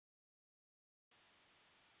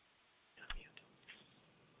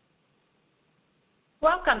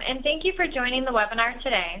Welcome, and thank you for joining the webinar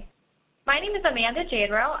today. My name is Amanda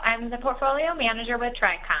Jadro. I'm the Portfolio Manager with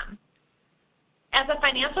TRICOM. As a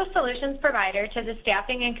financial solutions provider to the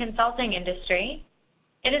staffing and consulting industry,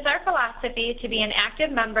 it is our philosophy to be an active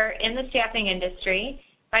member in the staffing industry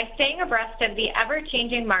by staying abreast of the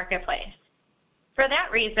ever-changing marketplace. For that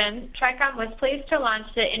reason, TRICOM was pleased to launch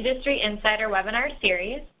the Industry Insider webinar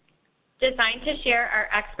series, designed to share our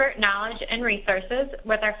expert knowledge and resources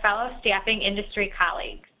with our fellow staffing industry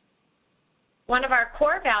colleagues. One of our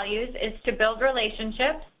core values is to build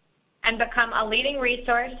relationships and become a leading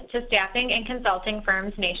resource to staffing and consulting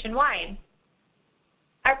firms nationwide.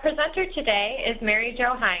 Our presenter today is Mary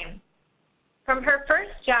Jo Heim. From her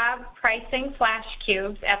first job pricing flash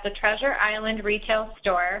cubes at the Treasure Island retail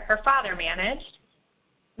store her father managed,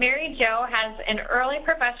 Mary Jo has an early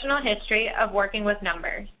professional history of working with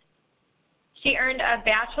numbers. She earned a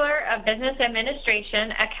Bachelor of Business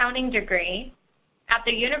Administration accounting degree at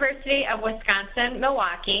the University of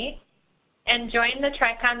Wisconsin-Milwaukee and joined the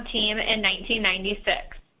TRICOM team in 1996.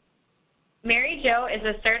 Mary Jo is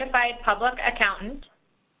a certified public accountant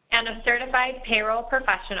and a certified payroll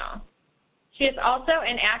professional. She is also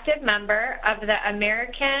an active member of the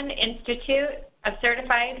American Institute of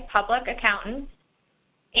Certified Public Accountants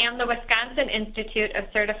and the Wisconsin Institute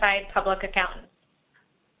of Certified Public Accountants.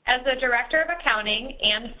 As the Director of Accounting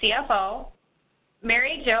and CFO,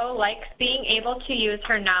 Mary Jo likes being able to use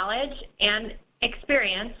her knowledge and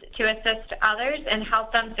experience to assist others and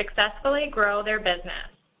help them successfully grow their business.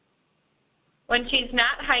 When she's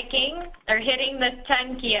not hiking or hitting the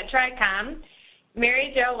 10K at TRICOM,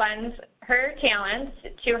 Mary Jo lends her talents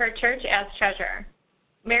to her church as treasurer.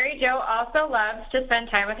 Mary Jo also loves to spend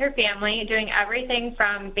time with her family, doing everything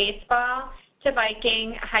from baseball to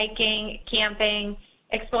biking, hiking, camping,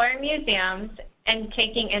 exploring museums, and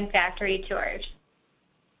taking in factory tours.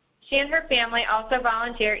 She and her family also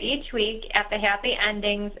volunteer each week at the Happy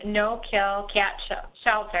Endings No-Kill Cat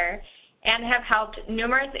Shelter and have helped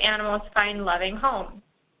numerous animals find loving homes.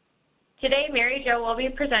 Today, Mary Jo will be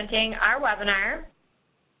presenting our webinar,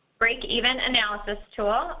 Break-Even Analysis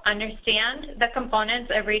Tool, Understand the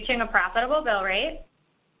Components of Reaching a Profitable Bill Rate.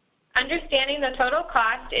 Understanding the total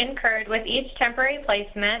cost incurred with each temporary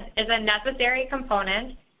placement is a necessary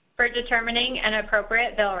component for determining an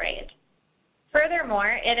appropriate bill rate.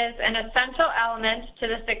 Furthermore, it is an essential element to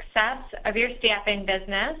the success of your staffing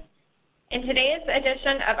business. In today's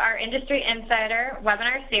edition of our Industry Insider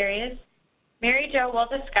webinar series, Mary Jo will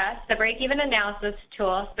discuss the break-even analysis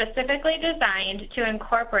tool specifically designed to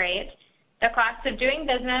incorporate the cost of doing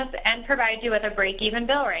business and provide you with a break-even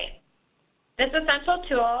bill rate. This essential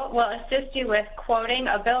tool will assist you with quoting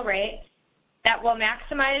a bill rate that will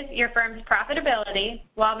maximize your firm's profitability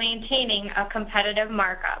while maintaining a competitive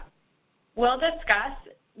markup. We'll discuss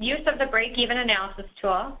use of the break-even analysis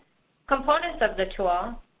tool, components of the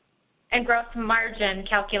tool, and gross margin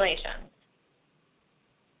calculations.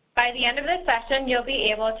 By the end of this session, you'll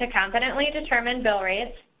be able to confidently determine bill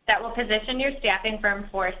rates that will position your staffing firm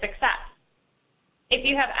for success. If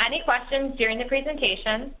you have any questions during the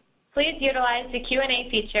presentation, please utilize the Q&A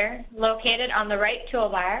feature located on the right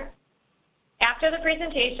toolbar. After the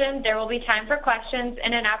presentation, there will be time for questions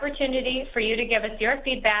and an opportunity for you to give us your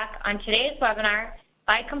feedback on today's webinar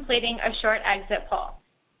by completing a short exit poll.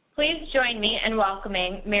 Please join me in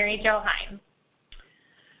welcoming Mary Jo Heim.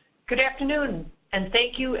 Good afternoon, and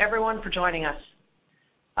thank you everyone for joining us.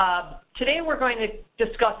 Today we're going to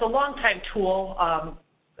discuss a long-time tool.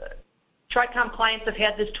 TRICOM clients have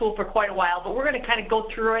had this tool for quite a while, but we're going to kind of go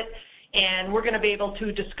through it, and we're going to be able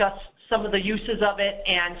to discuss some of the uses of it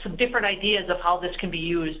and some different ideas of how this can be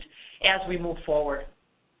used as we move forward.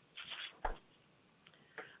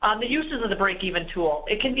 The uses of the break-even tool.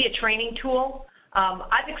 It can be a training tool.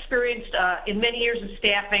 I've experienced in many years of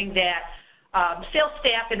staffing that sales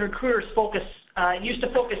staff and recruiters used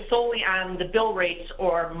to focus solely on the bill rates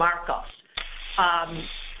or markups.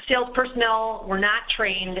 Sales personnel were not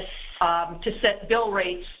trained to set bill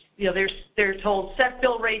rates. You know, they're told set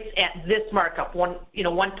bill rates at this markup, 1.3,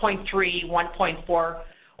 1.4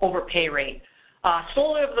 over pay rate.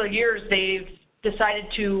 Slowly over the years, they've decided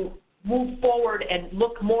to move forward and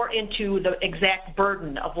look more into the exact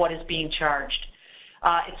burden of what is being charged.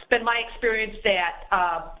 It's been my experience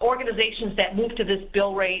that organizations that move to this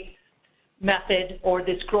bill rate method or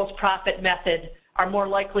this gross profit method are more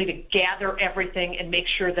likely to gather everything and make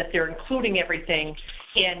sure that they're including everything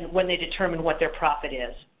in when they determine what their profit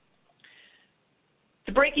is.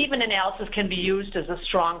 The break-even analysis can be used as a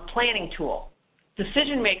strong planning tool.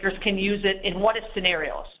 Decision makers can use it in what-if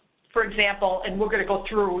scenarios. For example, and we're going to go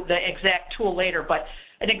through the exact tool later, but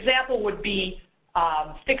an example would be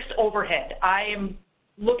fixed overhead. I am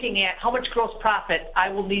looking at how much gross profit I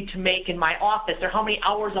will need to make in my office, or how many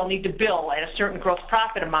hours I'll need to bill at a certain gross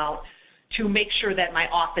profit amount to make sure that my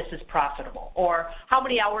office is profitable, or how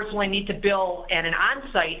many hours will I need to bill at an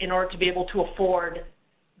on-site in order to be able to afford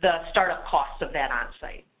the startup costs of that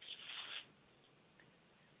on-site.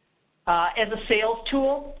 As a sales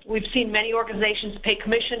tool, we've seen many organizations pay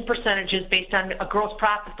commission percentages based on a gross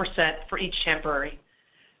profit percent for each temporary.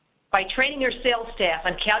 By training your sales staff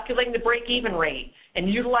on calculating the break-even rate and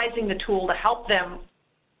utilizing the tool to help them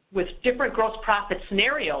with different gross profit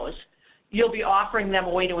scenarios, you'll be offering them a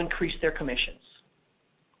way to increase their commissions.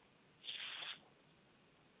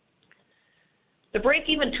 The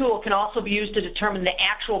break-even tool can also be used to determine the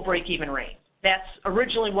actual break-even rate. That's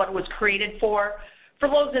originally what it was created for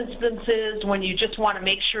those instances when you just want to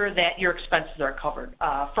make sure that your expenses are covered.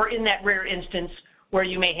 For in that rare instance where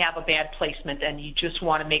you may have a bad placement and you just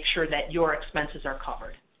want to make sure that your expenses are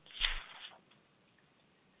covered.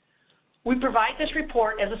 We provide this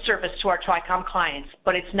report as a service to our TRICOM clients,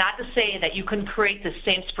 but it's not to say that you can create the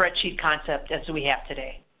same spreadsheet concept as we have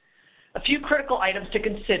today. A few critical items to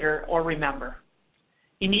consider or remember.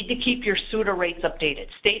 You need to keep your SUTA rates updated.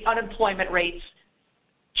 State unemployment rates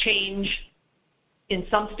change. In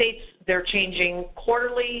some states, they're changing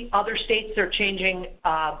quarterly. Other states, they're changing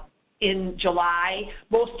in July.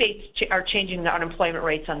 Most states are changing the unemployment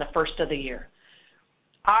rates on the first of the year.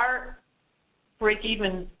 Our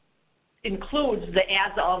break-even includes the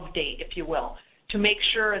as-of date, if you will, to make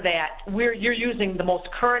sure that you're using the most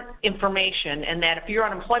current information, and that if your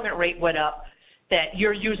unemployment rate went up, that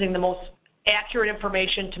you're using the most accurate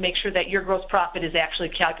information to make sure that your gross profit is actually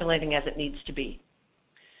calculating as it needs to be.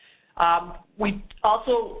 We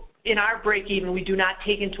also, in our break-even, we do not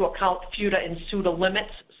take into account FUTA and SUTA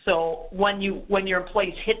limits. So when your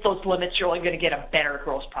employees hit those limits, you're only going to get a better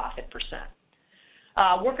gross profit percent.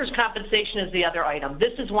 Workers' compensation is the other item.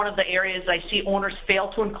 This is one of the areas I see owners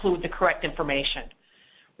fail to include the correct information.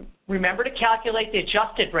 Remember to calculate the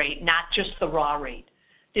adjusted rate, not just the raw rate.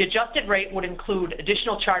 The adjusted rate would include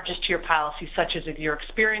additional charges to your policy, such as your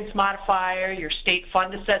experience modifier, your state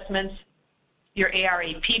fund assessments, your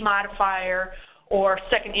ARAP modifier, or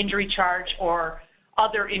second injury charge, or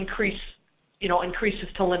other increases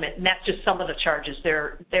to limit. And that's just some of the charges.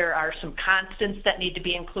 There are some constants that need to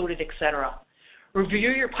be included, etc.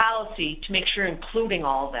 Review your policy to make sure you're including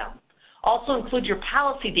all of them. Also include your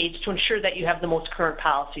policy dates to ensure that you have the most current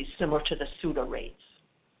policies, similar to the SUTA rates.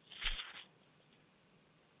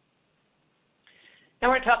 Now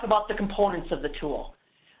we're going to talk about the components of the tool.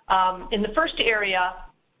 In the first area,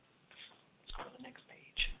 let's go to the next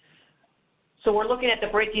page. So we're looking at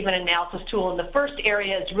the break-even analysis tool, and the first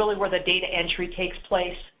area is really where the data entry takes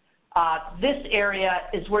place. This area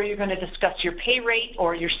is where you're going to discuss your pay rate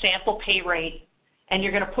or your sample pay rate, and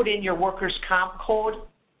you're going to put in your workers' comp code.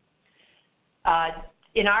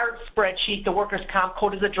 In our spreadsheet, the workers' comp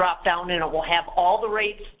code is a drop-down, and it will have all the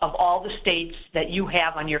rates of all the states that you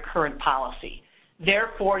have on your current policy.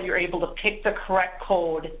 Therefore, you're able to pick the correct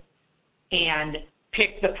code and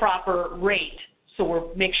pick the proper rate,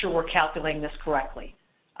 so make sure we're calculating this correctly.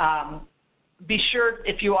 Be sure,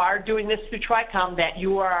 if you are doing this through TRICOM, that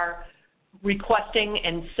you are requesting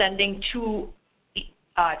and sending to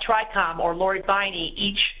TRICOM or Lori Biney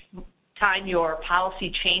each time your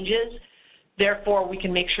policy changes. Therefore, we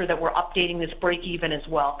can make sure that we're updating this break-even as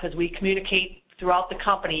well, because we communicate throughout the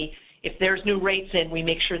company. If there's new rates in, we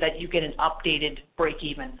make sure that you get an updated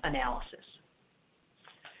break-even analysis.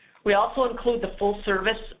 We also include the full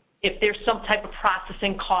service if there's some type of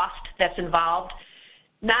processing cost that's involved.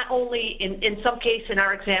 Not only, in some case, in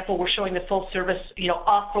our example, we're showing the full service,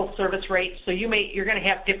 a full service rate, so you're going to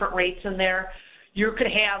have different rates in there. You could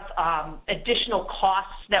have additional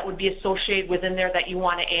costs that would be associated within there that you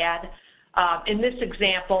want to add. In this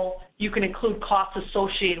example, you can include costs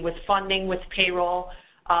associated with funding, with payroll,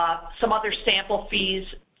 some other sample fees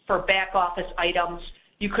for back office items.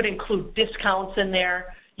 You could include discounts in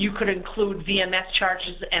there. You could include VMS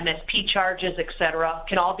charges, MSP charges, etc.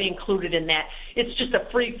 Can all be included in that. It's just a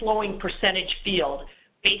free-flowing percentage field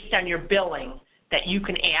based on your billing that you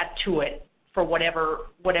can add to it for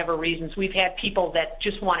whatever reasons. We've had people that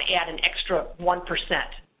just want to add an extra 1%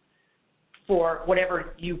 for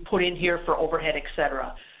whatever you put in here for overhead,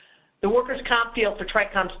 etc. The workers' comp field for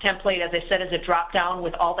TRICOM's template, as I said, is a drop-down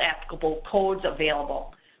with all the applicable codes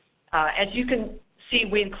available. As you can see,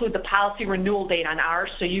 we include the policy renewal date on ours,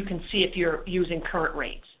 so you can see if you're using current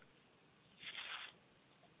rates.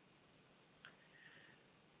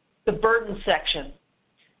 The burden section.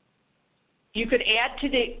 You could add to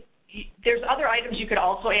there's other items you could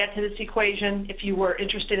also add to this equation if you were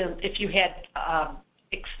interested in, if you had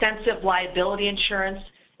extensive liability insurance.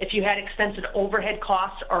 if you had extensive overhead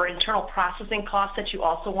costs or internal processing costs that you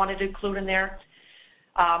also wanted to include in there.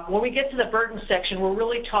 When we get to the burden section, we're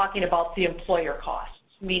really talking about the employer costs,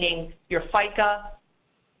 meaning your FICA,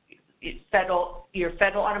 your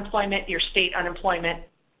federal unemployment, your state unemployment,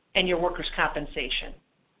 and your workers' compensation.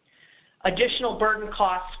 Additional burden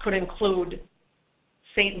costs could include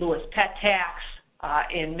St. Louis pet tax.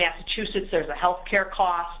 In Massachusetts, there's a health care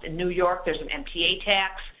cost. In New York, there's an MTA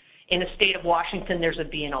tax. In the state of Washington, there's a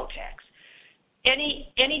B&O tax.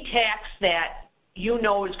 Any tax that you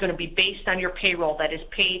know is going to be based on your payroll that is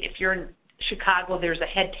paid. If you're in Chicago, there's a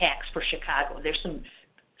head tax for Chicago. There's some,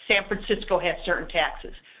 San Francisco has certain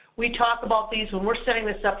taxes. We talk about these when we're setting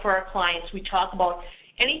this up for our clients. We talk about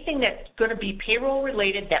anything that's going to be payroll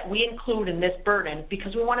related that we include in this burden,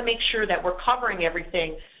 because we want to make sure that we're covering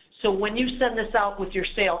everything. So when you send this out with your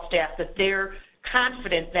sales staff, that they're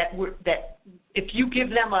confident that if you give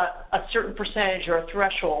them a certain percentage or a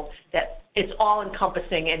threshold, that it's all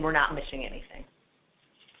encompassing and we're not missing anything.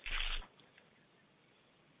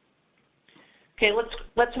 Okay,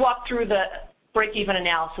 let's walk through the break-even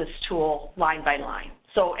analysis tool line by line.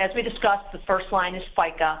 So as we discussed, the first line is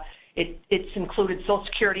FICA. It's included Social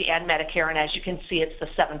Security and Medicare, and as you can see, it's the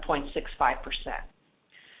 7.65%.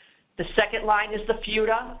 The second line is the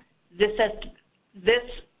FUTA. This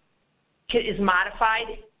is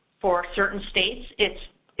modified for certain states.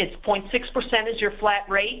 It's 0.6% is your flat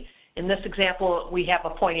rate. In this example, we have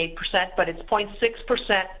a 0.8%, but it's 0.6%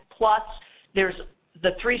 plus there's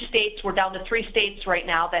the 3 states, we're down to 3 states right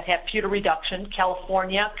now that have FUTA reduction,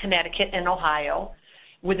 California, Connecticut, and Ohio.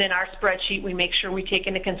 Within our spreadsheet, we make sure we take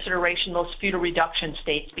into consideration those FUTA reduction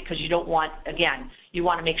states because you don't want, again, you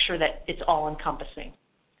want to make sure that it's all encompassing.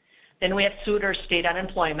 Then we have SUTA, or state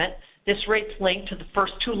unemployment. This rate's linked to the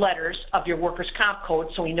first 2 letters of your workers' comp code,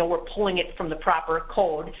 so we know we're pulling it from the proper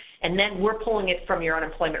code, and then we're pulling it from your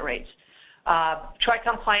unemployment rates.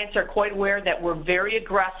 TRICOM clients are quite aware that we're very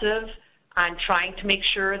aggressive on trying to make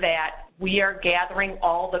sure that we are gathering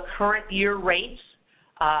all the current year rates.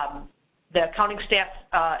 The accounting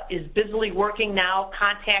staff is busily working now,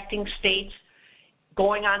 contacting states,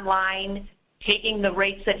 going online, taking the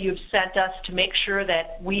rates that you've sent us to make sure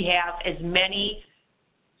that we have as many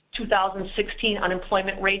 2016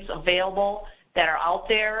 unemployment rates available that are out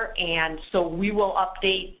there, and so we will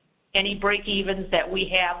update any break-evens that we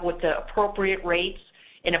have with the appropriate rates,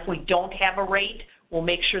 and if we don't have a rate, we'll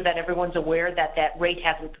make sure that everyone's aware that that rate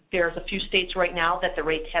hasn't, there's a few states right now that the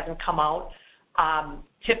rate hasn't come out.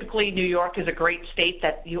 Typically, New York is a great state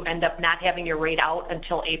that you end up not having your rate out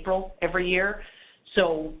until April every year.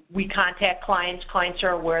 So we contact clients. Clients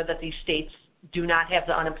are aware that these states do not have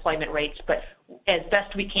the unemployment rates, but as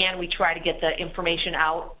best we can, we try to get the information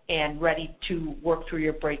out and ready to work through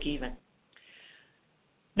your break-even.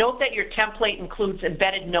 Note that your template includes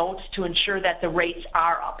embedded notes to ensure that the rates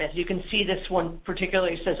are up. As you can see, this one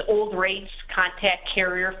particularly says old rates, contact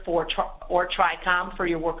carrier or TRICOM for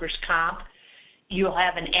your workers' comp. You'll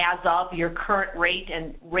have an as of, your current rate,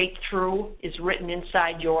 and rate through is written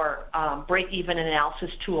inside your break-even analysis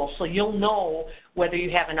tool, so you'll know whether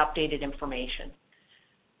you have an updated information.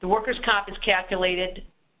 The workers' comp is calculated,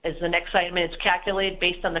 as the next item, it's calculated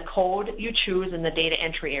based on the code you choose in the data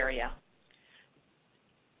entry area.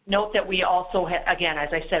 Note that we also, again, as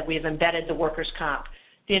I said, we have embedded the workers' comp.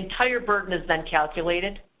 The entire burden is then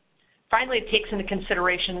calculated. Finally, it takes into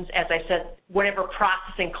considerations, as I said, whatever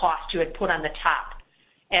processing cost you had put on the top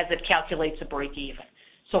as it calculates a break-even.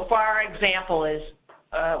 So for our example is,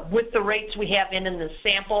 with the rates we have in the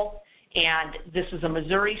sample, and this is a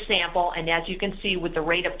Missouri sample, and as you can see with the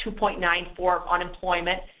rate of 2.94 of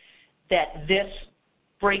unemployment, that this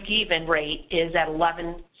break-even rate is at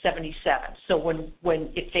 $11.77. So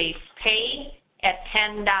if they pay at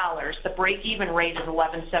 $10, the break-even rate is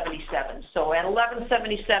 $11.77. So at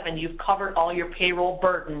 $11.77, you've covered all your payroll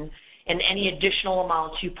burden and any additional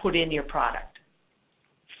amounts you put in your product.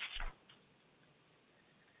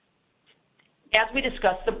 As we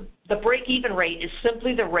discussed, the break-even rate is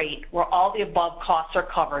simply the rate where all the above costs are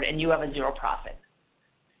covered and you have a zero profit.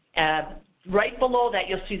 Right below that,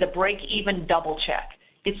 you'll see the break-even double check.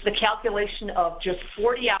 It's the calculation of just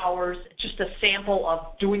 40 hours, just a sample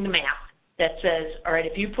of doing the math that says, all right,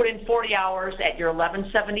 if you put in 40 hours at your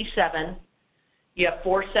 $11.77, you have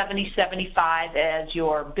 $470.75 as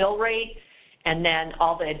your bill rate, and then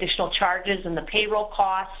all the additional charges and the payroll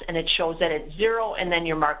costs, and it shows that it's zero, and then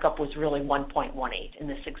your markup was really 1.18 in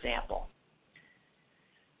this example.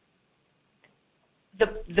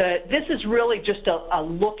 This is really just a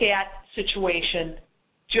look at situation,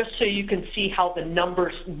 just so you can see how the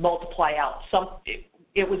numbers multiply out.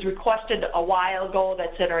 It was requested a while ago that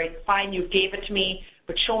said, all right, fine, you gave it to me,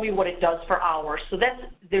 but show me what it does for hours. So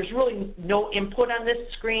there's really no input on this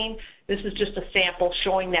screen. This is just a sample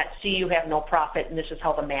showing that, see, you have no profit, and this is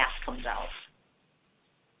how the math comes out.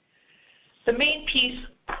 The main piece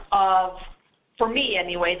of, for me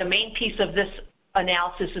anyway, the main piece of this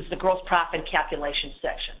analysis is the gross profit calculation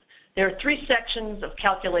section. There are 3 sections of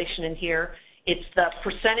calculation in here. It's the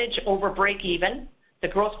percentage over break even, the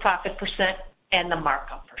gross profit percent, and the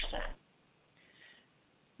markup percent.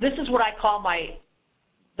 This is what I call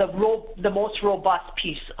the most robust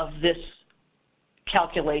piece of this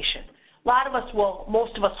calculation. A lot of us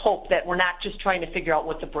most of us hope that we're not just trying to figure out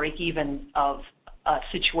what the break even of a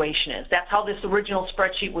situation is. That's how this original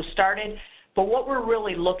spreadsheet was started. But what we're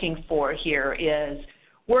really looking for here is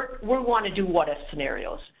we want to do what-if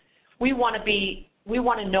scenarios. We want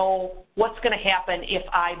to know what's going to happen if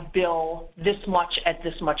I bill this much at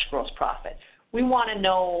this much gross profit. We want to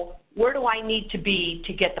know where do I need to be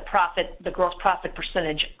to get the gross profit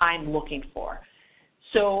percentage I'm looking for.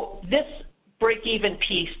 So this break-even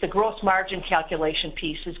piece, the gross margin calculation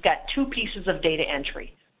piece, has got 2 pieces of data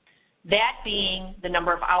entry. That being the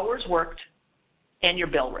number of hours worked and your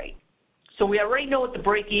bill rate. So we already know what the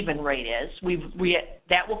break-even rate is.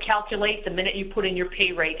 That will calculate the minute you put in your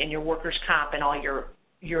pay rate and your workers' comp and all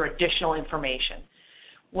your additional information.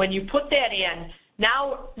 When you put that in,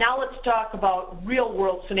 now let's talk about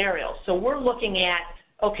real-world scenarios. So we're looking at,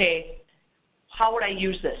 okay, how would I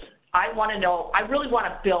use this? I want to know, I really want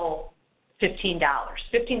to bill $15.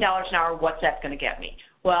 $15 an hour, what's that going to get me?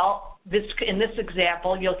 Well, in this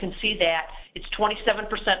example, you can see that it's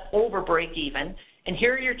 27% over break-even, and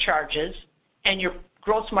here are your charges, and your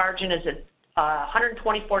gross margin is at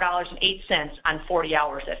 $124.08 on 40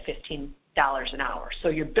 hours at $15 an hour. So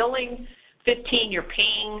you're billing 15, you're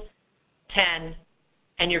paying 10,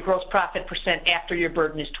 and your gross profit percent after your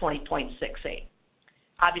burden is 20.68.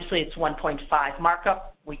 Obviously, it's 1.5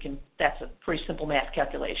 markup. That's a pretty simple math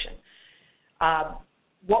calculation.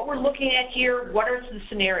 What we're looking at here, what are the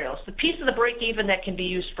scenarios? The piece of the break-even that can be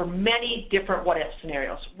used for many different what-if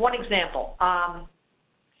scenarios. One example,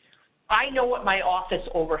 I know what my office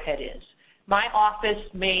overhead is. My office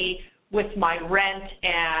may, with my rent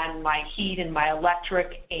and my heat and my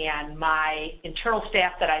electric and my internal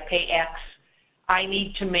staff that I pay X, I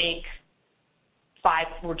need to make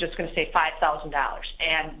we're just going to say $5,000.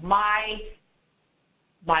 And my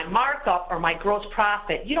markup or my gross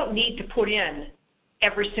profit, you don't need to put in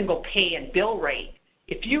every single pay and bill rate.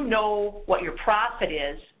 If you know what your profit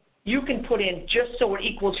is, you can put in just so it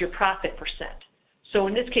equals your profit percent. So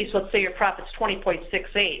in this case, let's say your profit's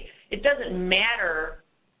 20.68. It doesn't matter.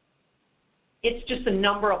 It's just the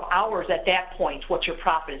number of hours at that point what your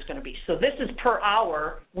profit is going to be. So this is per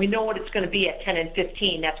hour. We know what it's going to be at 10 and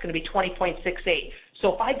 15. That's going to be 20.68.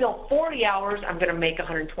 So if I bill 40 hours, I'm going to make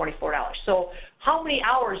 $124. So how many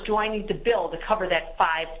hours do I need to bill to cover that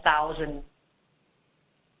 $5,000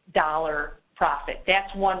 profit?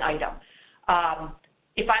 That's one item.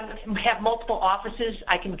 If I have multiple offices,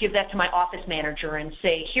 I can give that to my office manager and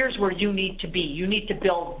say, here's where you need to be. You need to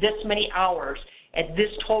bill this many hours at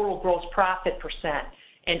this total gross profit percent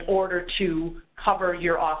in order to cover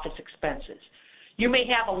your office expenses. You may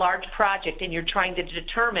have a large project and you're trying to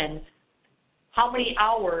determine how many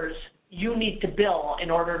hours you need to bill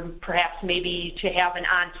in order perhaps maybe to have an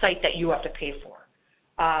on-site that you have to pay for.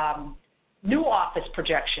 New office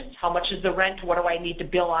projections. How much is the rent? What do I need to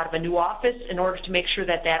bill out of a new office in order to make sure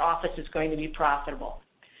that that office is going to be profitable?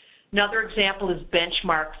 Another example is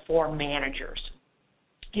benchmark for managers.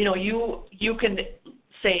 You know, you can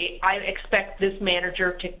say, I expect this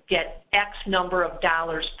manager to get X number of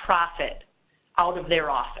dollars profit out of their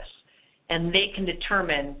office. And they can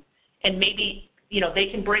determine, and maybe, you know, they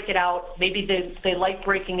can break it out. Maybe they like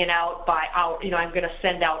breaking it out by hour. You know, I'm going to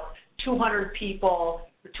send out 200 people,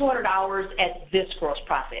 200 hours at this gross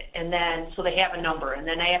profit, and then so they have a number, and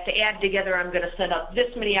then I have to add together, I'm going to send out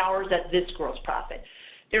this many hours at this gross profit.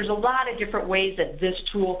 There's a lot of different ways that this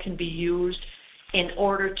tool can be used in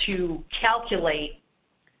order to calculate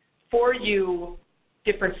for you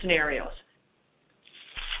different scenarios.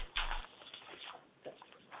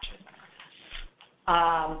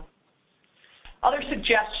 Other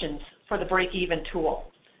suggestions for the break-even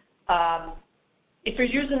tool. If you're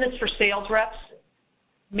using this for sales reps,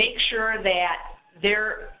 make sure that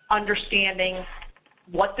they're understanding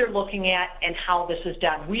what they're looking at and how this is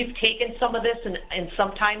done. We've taken some of this and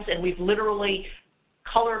sometimes, and we've literally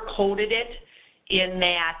color-coded it in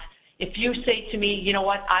that if you say to me, you know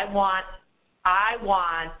what, I want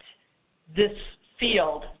this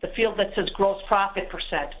field, the field that says gross profit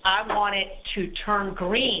percent, I want it to turn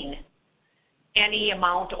green any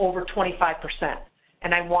amount over 25%.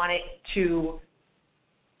 And I want it to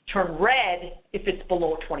turn red if it's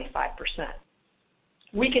below 25%.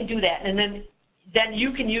 We can do that, and then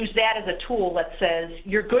you can use that as a tool that says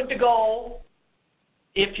you're good to go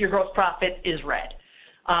if your gross profit is red.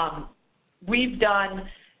 We've done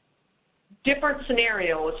different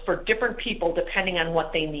scenarios for different people depending on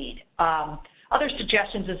what they need. Other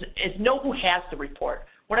suggestions is know who has the report.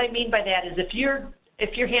 What I mean by that is if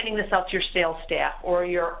you're handing this out to your sales staff or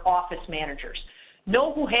your office managers,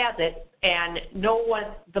 know who has it and know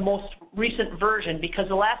what the most recent version, because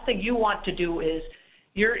the last thing you want to do is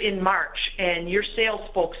you're in March and your sales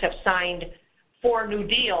folks have signed 4 new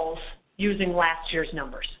deals using last year's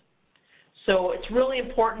numbers. So it's really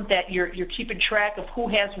important that you're keeping track of who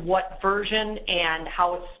has what version and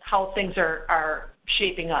how things are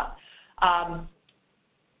shaping up.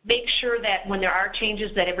 Make sure that when there are changes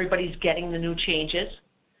that everybody's getting the new changes.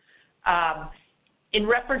 In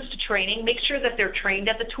reference to training, make sure that they're trained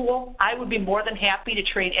at the tool. I would be more than happy to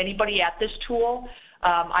train anybody at this tool.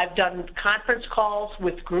 I've done conference calls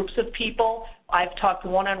with groups of people. I've talked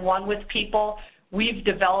one-on-one with people. We've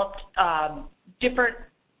developed different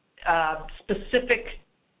specific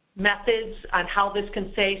methods on how this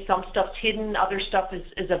can say some stuff's hidden, other stuff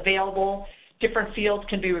is available, different fields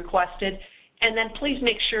can be requested. And then please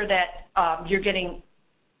make sure that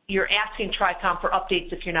you're asking TRICOM for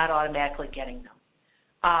updates if you're not automatically getting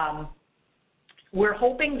them. We're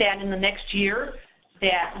hoping that in the next year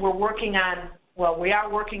that we are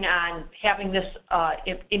working on having this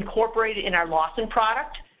incorporated in our Lawson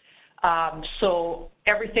product. So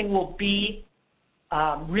everything will be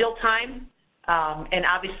real time, and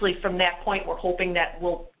obviously from that point we're hoping that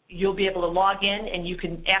you'll be able to log in and you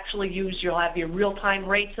can actually you'll have your real-time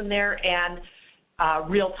rates in there and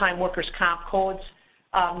real-time workers' comp codes.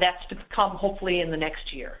 That's to come hopefully in the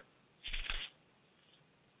next year.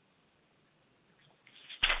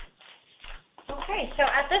 Okay, so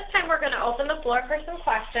at this time we're going to open the floor for some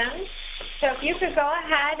questions. So if you could go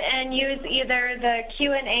ahead and use either the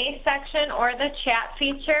Q&A section or the chat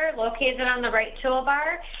feature located on the right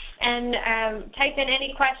toolbar and type in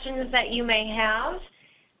any questions that you may have.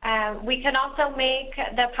 We can also make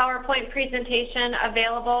the PowerPoint presentation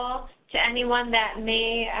available to anyone that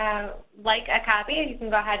may like a copy. You can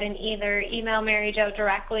go ahead and either email Mary Jo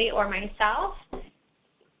directly or myself.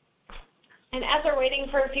 And as we're waiting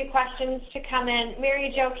for a few questions to come in,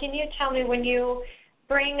 Mary Jo, can you tell me when you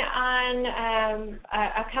bring on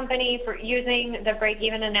a company for using the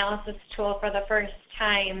break-even analysis tool for the first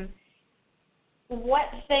time,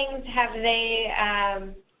 what things have they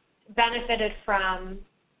benefited from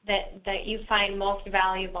that you find most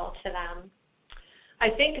valuable to them? I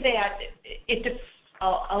think that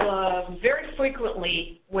very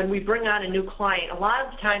frequently when we bring on a new client, a lot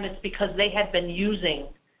of the time it's because they had been using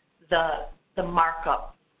the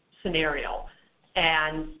markup scenario,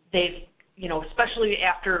 and they've, especially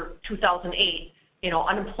after 2008,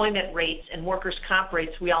 unemployment rates and workers' comp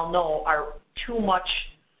rates, we all know, are too much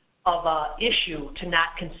of a issue to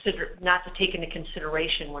not to take into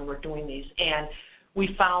consideration when we're doing these. And we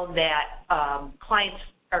found that clients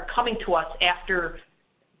are coming to us after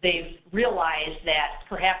they've realized that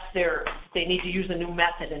perhaps they need to use a new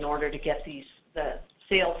method in order to get the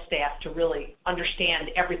sales staff to really understand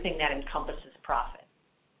everything that encompasses profit.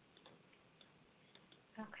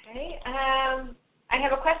 Okay. I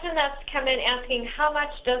have a question that's come in asking, how much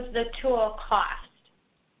does the tool cost?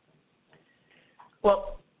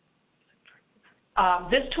 Well,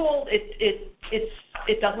 this tool,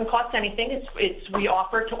 it doesn't cost anything. We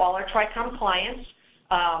offer to all our TRICOM clients.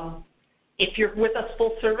 If you're with us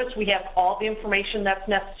full service, we have all the information that's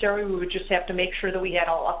necessary. We would just have to make sure that we had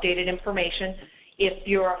all updated information. If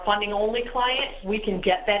you're a funding-only client, we can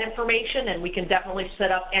get that information, and we can definitely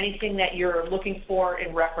set up anything that you're looking for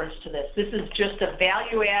in reference to this. This is just a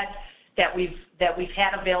value add that we've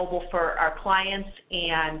had available for our clients,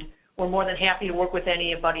 and we're more than happy to work with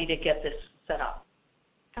anybody to get this set up.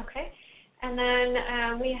 Okay. And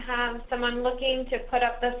then we have someone looking to put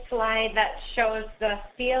up the slide that shows the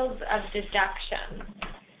fields of deduction.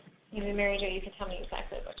 Maybe Mary Jo, you could tell me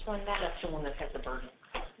exactly which one that is. That's the one that has the burden.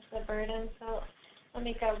 The burden. So let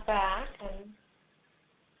me go back and.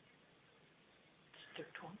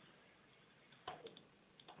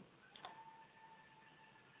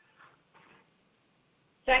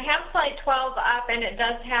 So I have slide 12 up, and it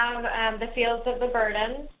does have the fields of the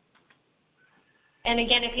burden. And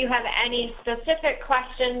again, if you have any specific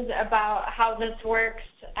questions about how this works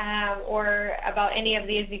or about any of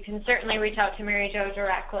these, you can certainly reach out to Mary Jo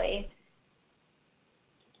directly.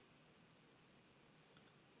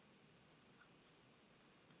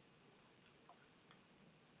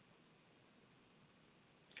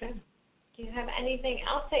 Okay. Do you have anything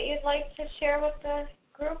else that you'd like to share with the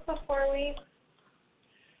group before we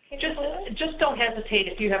conclude? Just don't hesitate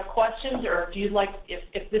if you have questions, or if you'd like,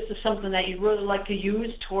 if this is something that you'd really like to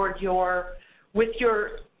use toward with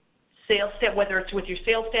your sales staff, whether it's with your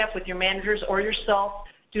sales staff, with your managers, or yourself.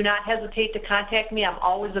 Do not hesitate to contact me. I'm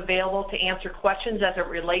always available to answer questions as it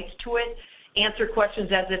relates to it, answer questions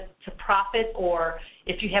as it to profit, or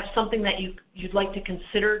if you have something that you'd like to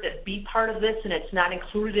consider to be part of this and it's not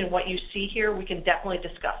included in what you see here, we can definitely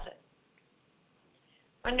discuss it.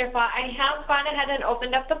 Wonderful. I have gone ahead and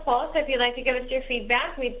opened up the poll, so if you'd like to give us your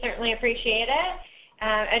feedback, we'd certainly appreciate it.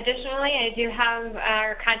 Additionally, I do have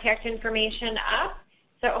our contact information up,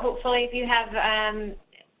 so hopefully if you have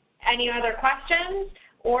any other questions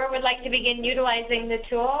or would like to begin utilizing the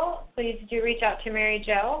tool, please do reach out to Mary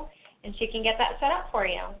Jo, and she can get that set up for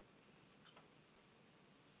you.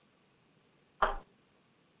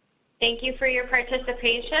 Thank you for your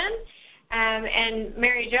participation. And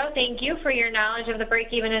Mary Jo, thank you for your knowledge of the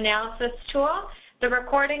break-even analysis tool. The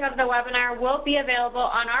recording of the webinar will be available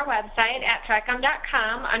on our website at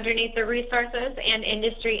tricom.com underneath the Resources and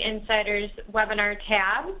Industry Insiders webinar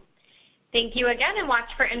tab. Thank you again, and watch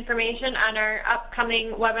for information on our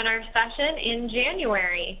upcoming webinar session in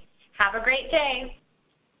January. Have a great day.